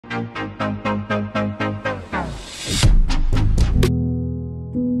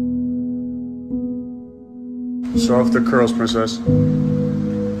Show off the curls, princess. Ooh.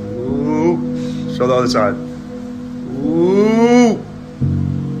 Show the other side. Ooh.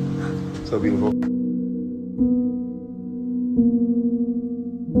 So beautiful.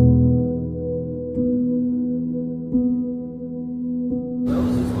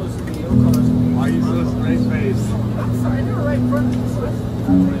 Why are you so straight faced? I'm sorry, they were right in front of me.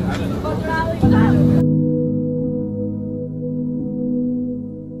 I don't know.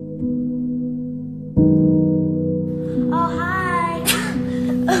 Oh, hi.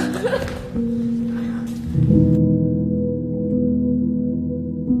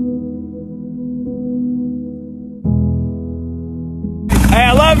 Hey,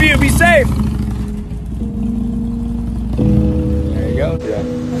 I love you. Be safe. There you go. Yeah.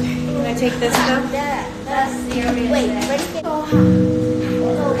 Can I take this stuff? That's serious. Wait, ready? Oh,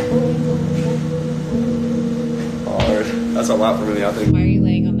 that's a lot for me, I think. Why are you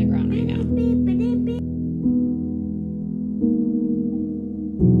laying on the ground right now?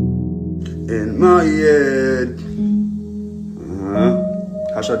 In my head.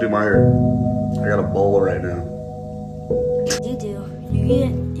 How should I do my hair? I got a bowl right now. You do.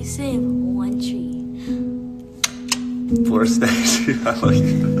 You save one tree. Poor Stacy. I like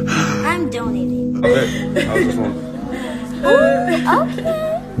it. I'm donating. Okay, how's this one? Okay.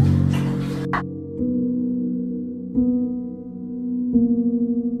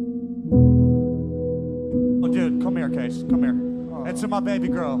 Oh, dude, come here, Case. Come here. And to my baby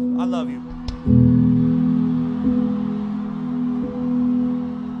girl, I love you.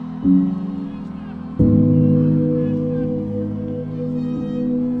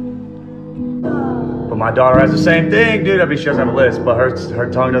 But my daughter has the same thing, dude. I mean, she doesn't have a list, but her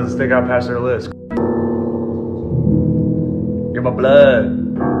tongue doesn't stick out past her list. You're my blood.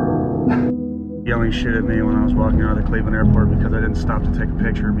 Yelling shit at me when I was walking out of the Cleveland airport because I didn't stop to take a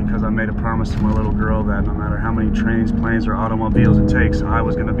picture because I made a promise to my little girl that no matter how many trains, planes, or automobiles it takes, I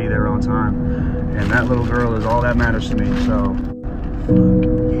was gonna be there on time. And that little girl is all that matters to me, so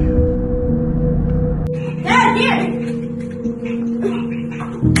fuck you. Dad, here!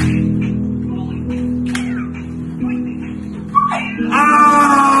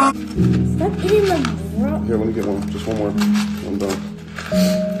 Stop eating the rock. Here, let me get one. Just one more. I'm done.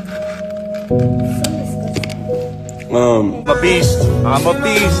 So disgusting. I'm a beast. I'm a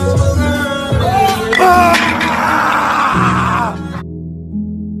beast.